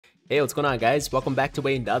Hey, what's going on guys? Welcome back to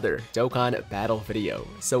another Dokkan battle video.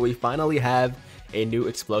 So we finally have a new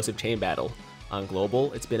explosive chain battle on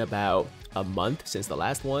global. It's been about a month since the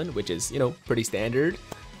last one, which is, pretty standard.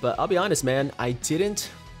 But I'll be honest, man, I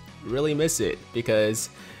didn't really miss it because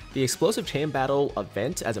the explosive chain battle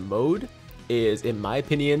event as a mode is, in my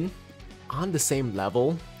opinion, on the same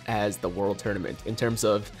level as the world tournament in terms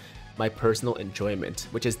of my personal enjoyment,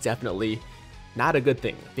 which is definitely not a good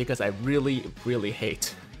thing because I really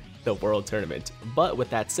hate the world tournament. But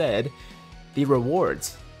with that said, the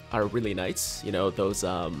rewards are really nice. You know, those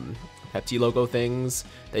Pepsi logo things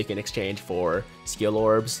that you can exchange for skill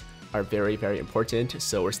orbs are very important.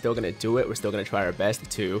 So we're still gonna do it. We're still gonna try our best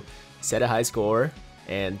to set a high score.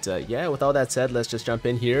 And yeah, with all that said, let's just jump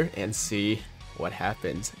in here and see what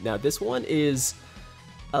happens. Now this one is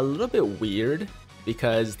a little bit weird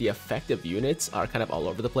because the effective units are kind of all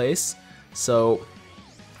over the place. So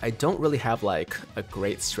I don't really have like a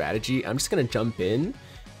great strategy. I'm just gonna jump in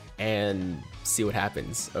and see what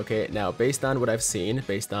happens. Okay, now based on what I've seen,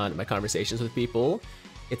 based on my conversations with people,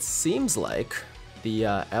 it seems like the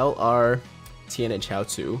LR TNN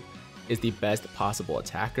Chaozu is the best possible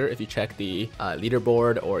attacker. If you check the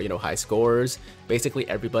leaderboard or high scores, basically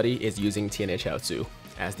everybody is using TNN Chaozu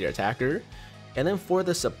as their attacker. And then for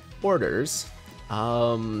the supporters,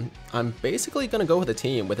 I'm basically gonna go with a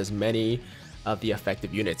team with as many of the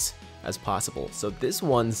effective units as possible. So this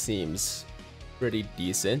one seems pretty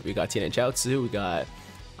decent. We got TNN Chaozu, we got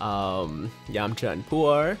Yamcha and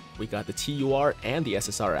Puar, we got the TUR and the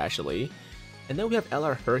SSR actually, and then we have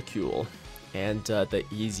LR Hercule and the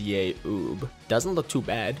EZA Oob. Doesn't look too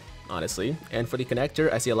bad, honestly. And for the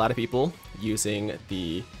connector, I see a lot of people using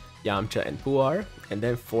the Yamcha and Puar. And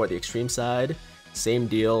then for the extreme side, same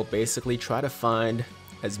deal. Basically try to find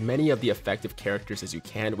as many of the effective characters as you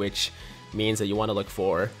can, which means that you want to look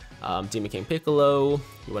for Demon King Piccolo,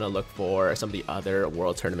 you want to look for some of the other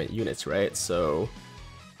World Tournament units, right? So,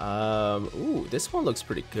 ooh, this one looks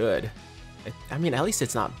pretty good. I mean, at least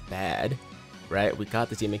it's not bad, right? We got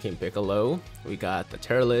the Demon King Piccolo, we got the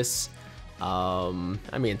Turles. I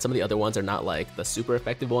mean, some of the other ones are not like the super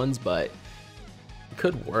effective ones, but it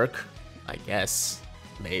could work, I guess,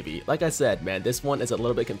 maybe. Like I said, man, this one is a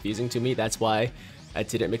little bit confusing to me. That's why I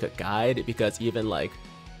didn't make a guide, because even like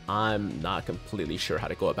I'm not completely sure how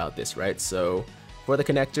to go about this, right? So for the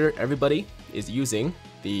connector, everybody is using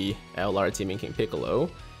the LR Demon King Piccolo,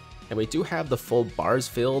 and we do have the full bars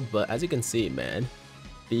filled, but as you can see, man,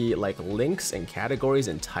 the like links and categories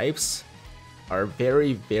and types are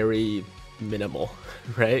very minimal,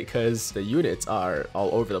 right? Because the units are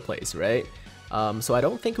all over the place, right? So I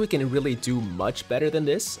don't think we can really do much better than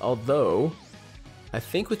this, although I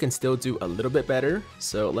think we can still do a little bit better.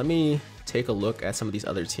 So let me take a look at some of these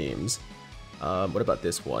other teams. What about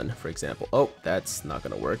this one, for example? Oh, that's not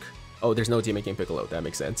gonna work. Oh, there's no Demon King Piccolo, that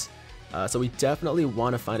makes sense. So we definitely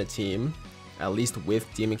want to find a team, at least with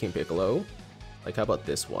Demon King Piccolo. Like, how about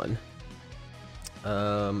this one?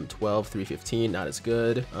 12, 315, not as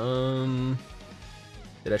good.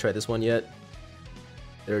 Did I try this one yet?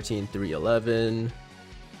 13, 311.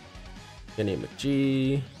 Kenny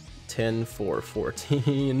McG. 10, 4,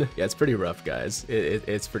 14. Yeah, it's pretty rough, guys.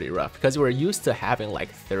 It's pretty rough because we're used to having like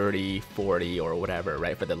 30, 40 or whatever,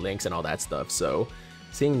 right, for the links and all that stuff. So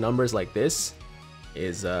seeing numbers like this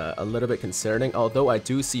is a little bit concerning, although I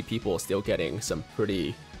do see people still getting some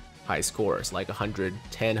pretty high scores, like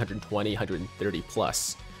 110, 120, 130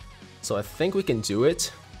 plus. So I think we can do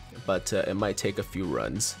it, but it might take a few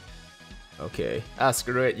runs. Okay,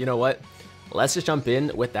 screw it. You know what? Let's just jump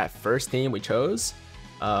in with that first team we chose.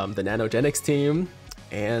 The Nanogenics team,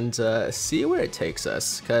 and see where it takes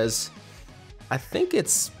us, because I think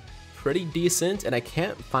it's pretty decent and I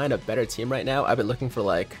can't find a better team right now. I've been looking for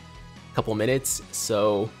like a couple minutes,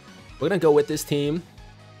 so we're gonna go with this team,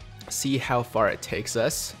 see how far it takes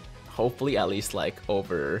us. Hopefully at least like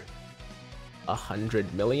over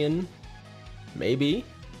 100 million, maybe.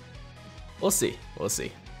 We'll see.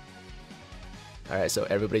 Alright, so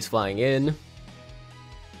everybody's flying in.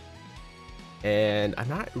 And I'm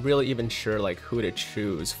not really even sure like who to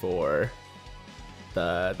choose for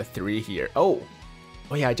the 3 here. Oh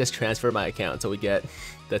yeah, I just transferred my account so we get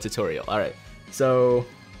the tutorial. Alright, so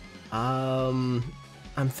I'm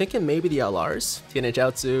thinking maybe the LRs, TNN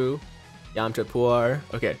Chaozu, Yamcha, Puar.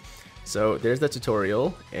 Okay, so there's the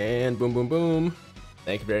tutorial, and boom.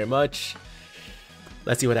 Thank you very much.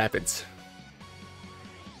 Let's see what happens.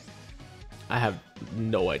 I have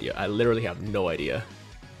no idea. I literally have no idea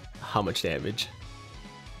how much damage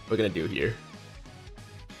we're gonna do here.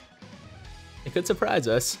 It could surprise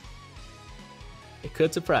us.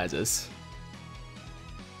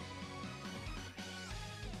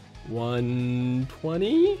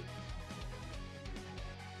 120?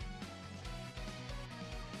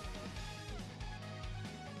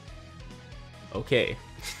 Okay.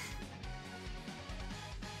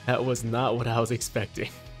 That was not what I was expecting.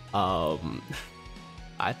 I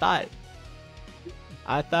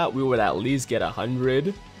thought we would at least get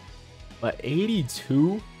 100, but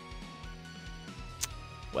 82?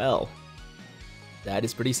 Well, that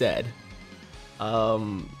is pretty sad.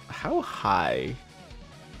 How high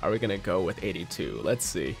are we gonna go with 82? Let's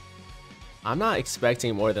see. I'm not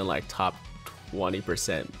expecting more than like top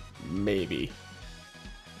 20%, maybe.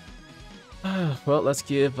 Well, let's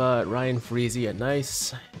give Ryan Freezy a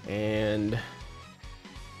nice, and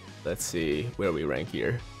let's see where we rank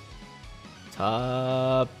here.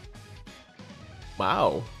 Top,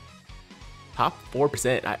 wow, top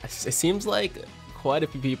 4%. It seems like quite a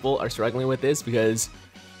few people are struggling with this because,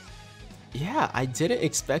 yeah, I didn't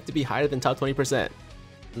expect to be higher than top 20%.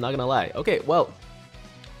 I'm not gonna lie. Okay, well,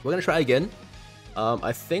 we're gonna try again.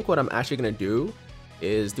 I think what I'm actually gonna do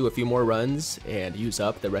is do a few more runs and use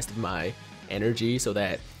up the rest of my energy so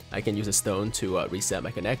that I can use a stone to reset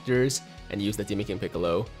my connectors and use the Demon King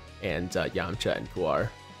Piccolo and Yamcha and Puar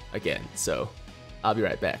again. So I'll be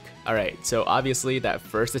right back. Alright, so obviously that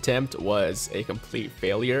first attempt was a complete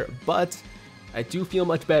failure, but I do feel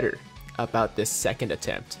much better about this second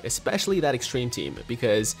attempt, especially that extreme team,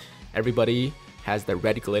 because everybody has the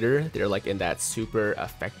red glitter. They're like in that super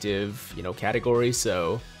effective, you know, category.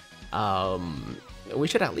 So we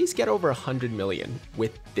should at least get over 100 million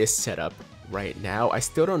with this setup right now. I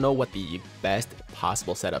still don't know what the best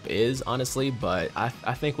possible setup is, honestly, but I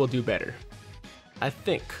think we'll do better. I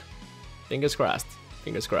think. Fingers crossed.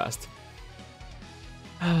 Fingers crossed.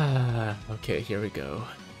 Okay, here we go.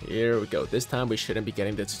 Here we go. This time we shouldn't be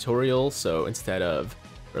getting the tutorial, so instead of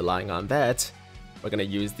relying on that, we're gonna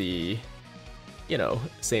use the, you know,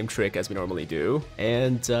 same trick as we normally do.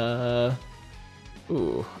 And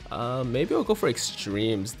maybe I'll go for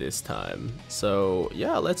extremes this time. So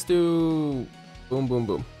yeah, let's do boom, boom,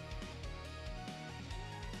 boom.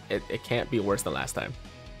 It can't be worse than last time.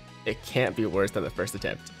 It can't be worse than the first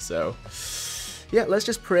attempt. So yeah, let's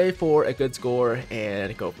just pray for a good score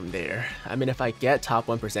and go from there. I mean, if I get top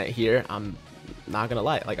 1% here, I'm not gonna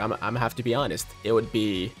lie. Like, I'm gonna have to be honest. It would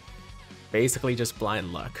be basically just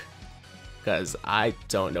blind luck, because I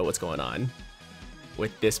don't know what's going on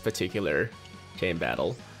with this particular chain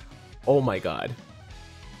battle. Oh my god.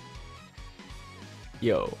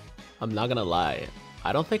 Yo, I'm not gonna lie.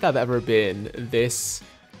 I don't think I've ever been this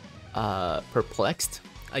perplexed,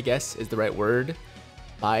 I guess is the right word,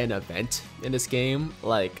 by an event in this game.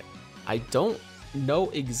 Like, I don't know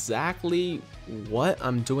exactly what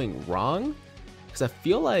I'm doing wrong, because I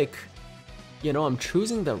feel like, you know, I'm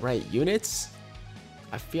choosing the right units.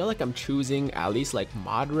 I feel like I'm choosing at least like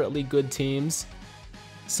moderately good teams.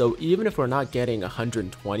 So even if we're not getting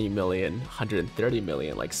 120 million, 130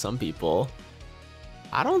 million like some people,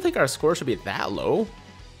 I don't think our score should be that low.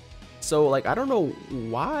 So like, I don't know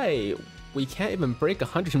why we can't even break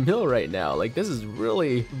 100 mil right now. Like, this is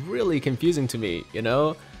really, really confusing to me, you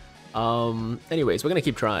know? Anyways, we're gonna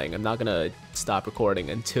keep trying. I'm not gonna stop recording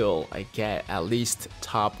until I get at least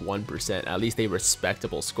top 1%, at least a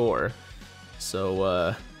respectable score.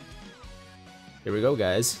 So, here we go,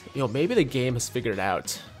 guys. You know, maybe the game has figured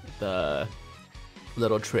out the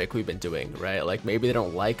little trick we've been doing, right? Like, maybe they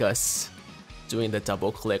don't like us doing the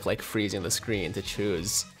double click, like freezing the screen to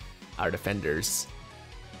choose our defenders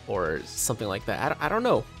or something like that. I don't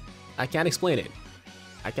know. I can't explain it.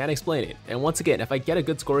 I can't explain it. And once again, if I get a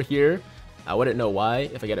good score here, I wouldn't know why.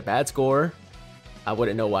 If I get a bad score, I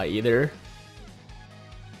wouldn't know why either.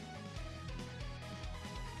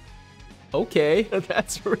 Okay,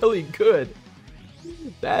 that's really good.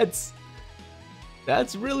 That's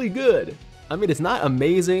really good. I mean, it's not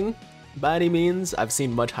amazing by any means. I've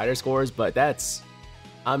seen much higher scores, but that's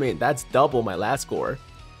double my last score.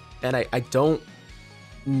 And I don't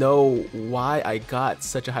know why I got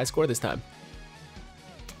such a high score this time.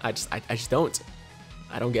 I just don't.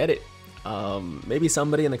 I don't get it. Maybe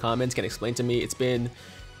somebody in the comments can explain to me. It's been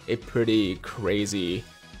a pretty crazy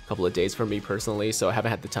couple of days for me personally, so I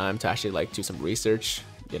haven't had the time to actually like do some research,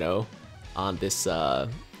 you know, on this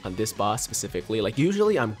boss specifically. Like,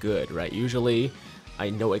 usually I'm good, right? Usually I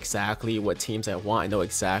know exactly what teams I want. I know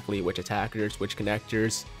exactly which attackers, which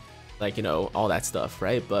connectors, like, you know, all that stuff,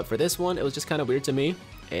 right? But for this one, it was just kind of weird to me.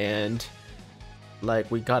 And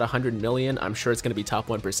like, we got 100 million. I'm sure it's going to be top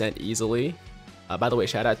 1% easily. By the way,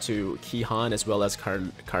 shout out to Kihan as well as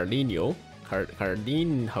Carlinho.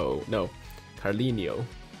 Carlinho.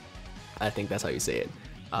 I think that's how you say it.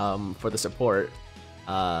 For the support.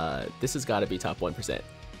 This has got to be top 1%.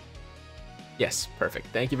 Yes, perfect.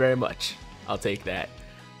 Thank you very much. I'll take that.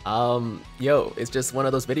 Yo, it's just one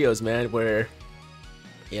of those videos, man, where,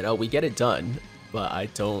 you know, we get it done, but I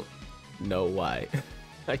don't know why.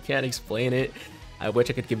 I can't explain it. I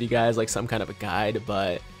wish I could give you guys like some kind of a guide,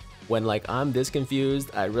 but when like I'm this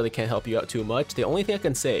confused, I really can't help you out too much. The only thing I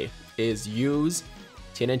can say is use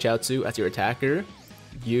Tien and Chaozu as your attacker,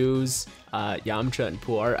 use Yamcha and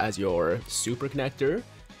Puar as your super connector,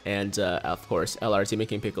 and of course LRT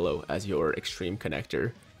making Piccolo as your extreme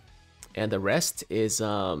connector. And the rest is,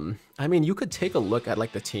 I mean, you could take a look at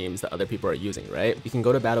like the teams that other people are using, right? You can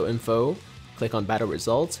go to battle info, click on battle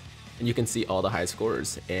results, and you can see all the high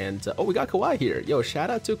scores. And oh, we got Kawhi here. Yo, shout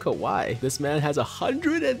out to Kawhi. This man has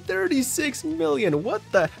 136 million. What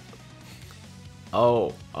the?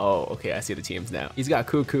 Oh, okay, I see the teams now. He's got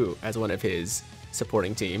Goku as one of his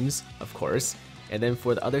supporting teams, of course. And then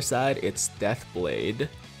for the other side, it's Deathblade,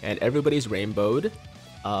 and everybody's rainbowed.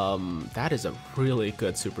 That is a really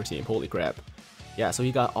good super team, holy crap. Yeah, so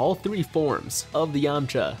he got all three forms of the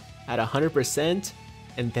Yamcha at 100%,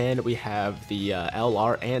 and then we have the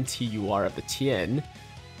LR and TUR of the Tien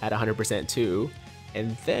at 100% too,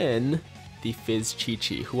 and then the Fizz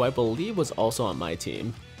Chi-Chi, who I believe was also on my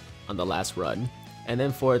team on the last run. And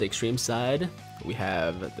then for the extreme side, we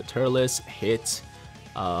have the Turles, Hit,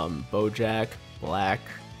 Bojack, Black,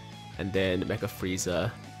 and then Mecha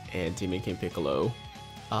Frieza and Demon King Piccolo.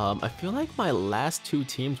 I feel like my last two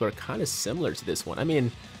teams were kind of similar to this one. I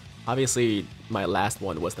mean, obviously my last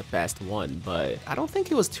one was the best one, but I don't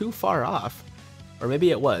think it was too far off. Or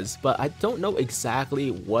maybe it was, but I don't know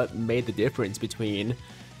exactly what made the difference between,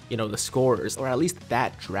 you know, the scores, or at least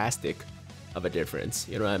that drastic of a difference.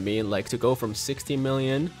 You know what I mean? Like to go from 60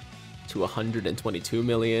 million to 122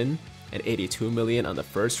 million and 82 million on the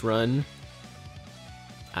first run.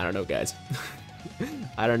 I don't know, guys.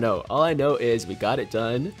 I don't know. All I know is we got it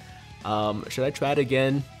done. Should I try it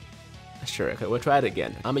again? Sure, okay, we'll try it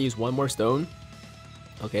again. I'm gonna use one more stone.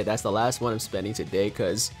 Okay, that's the last one I'm spending today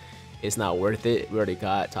because it's not worth it. We already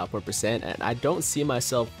got top 1%, and I don't see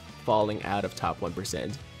myself falling out of top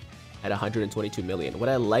 1% at 122 million. Would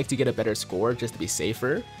I like to get a better score just to be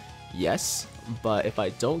safer? Yes, but if I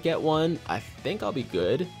don't get one, I think I'll be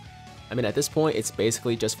good. I mean, at this point, it's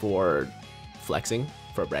basically just for flexing,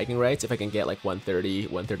 for bragging rights, if I can get like 130,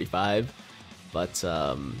 135, but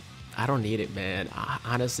I don't need it, man.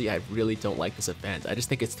 Honestly, I really don't like this event. I just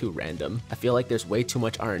think it's too random. I feel like there's way too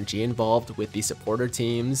much RNG involved with the supporter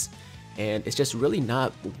teams, and it's just really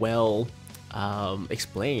not well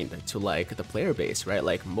explained to like the player base, right?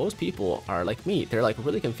 Like most people are like me, they're like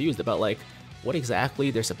really confused about like what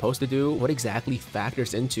exactly they're supposed to do, what exactly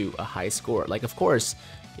factors into a high score. Like, of course,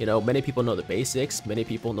 you know, many people know the basics, many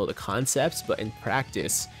people know the concepts, but in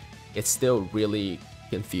practice, it's still really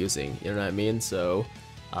confusing, you know what I mean? So,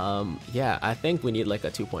 yeah, I think we need like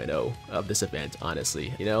a 2.0 of this event,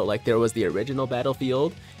 honestly. You know, like there was the original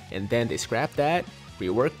Battlefield, and then they scrapped that,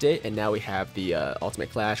 reworked it, and now we have the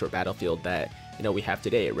Ultimate Clash or Battlefield that, you know, we have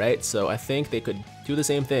today, right? So I think they could do the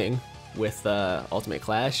same thing with Ultimate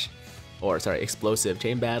Clash, or sorry, Explosive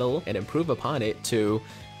Chain Battle, and improve upon it to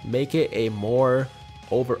make it a more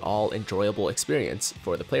overall enjoyable experience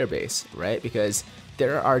for the player base, right? Because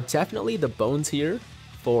there are definitely the bones here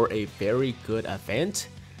for a very good event.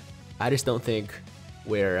 I just don't think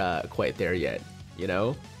we're quite there yet, you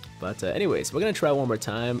know? But anyways, we're gonna try one more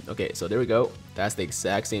time. Okay, so there we go. That's the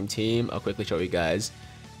exact same team. I'll quickly show you guys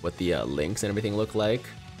what the links and everything look like.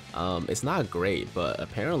 It's not great, but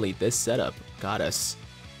apparently this setup got us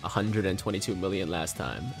 122 million last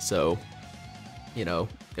time. So, you know,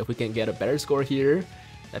 if we can get a better score here,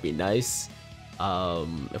 that'd be nice.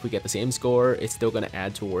 If we get the same score, it's still gonna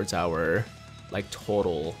add towards our like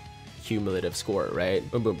total cumulative score, right?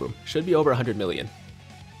 Boom, boom, boom. Should be over 100 million,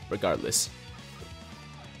 regardless.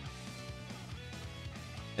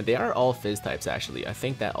 And they are all Fizz types, actually. I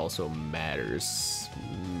think that also matters,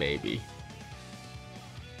 maybe.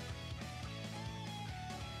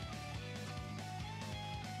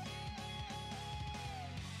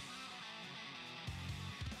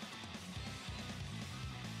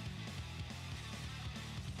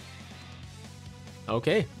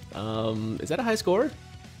 Okay, is that a high score?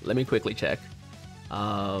 Let me quickly check.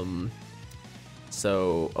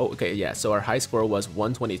 So, oh, okay, yeah, so our high score was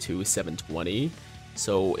 122,720.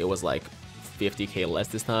 So it was like 50k less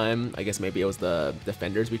this time. I guess maybe it was the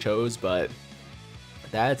defenders we chose, but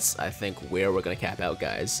that's, I think, where we're gonna cap out,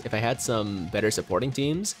 guys. If I had some better supporting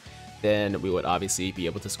teams, then we would obviously be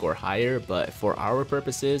able to score higher, but for our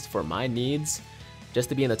purposes, for my needs, just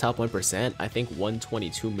to be in the top 1%, I think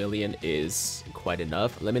 122 million is quite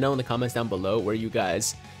enough. Let me know in the comments down below where you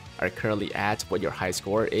guys are currently at, what your high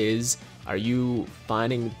score is. Are you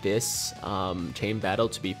finding this chain battle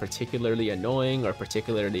to be particularly annoying or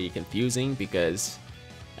particularly confusing? Because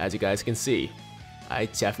as you guys can see, I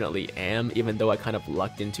definitely am, even though I kind of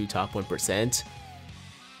lucked into top 1%.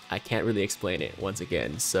 I can't really explain it once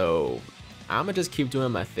again, so I'm gonna just keep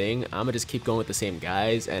doing my thing. I'm gonna just keep going with the same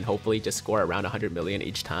guys and hopefully just score around 100 million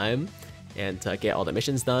each time and get all the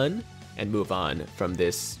missions done and move on from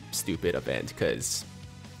this stupid event, because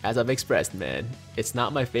as I've expressed, man, it's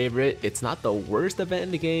not my favorite, it's not the worst event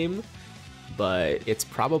in the game, but it's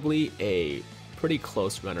probably a pretty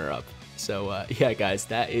close runner-up. So yeah guys,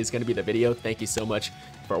 that is going to be the video. Thank you so much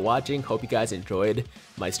for watching. Hope you guys enjoyed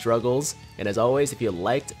my struggles. And as always, if you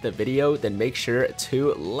liked the video, then make sure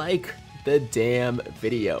to like the damn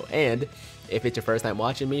video. And if it's your first time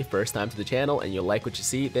watching me, first time to the channel, and you like what you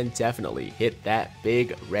see, then definitely hit that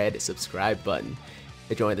big red subscribe button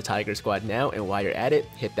to join the Tiger Squad now. And while you're at it,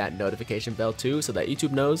 hit that notification bell too, so that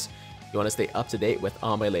YouTube knows you want to stay up to date with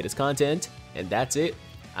all my latest content. And that's it.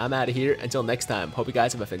 I'm out of here. Until next time, hope you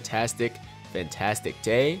guys have a fantastic, fantastic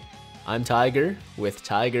day. I'm Tiger with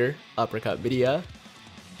Tiger Uppercut Media,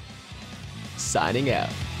 signing out.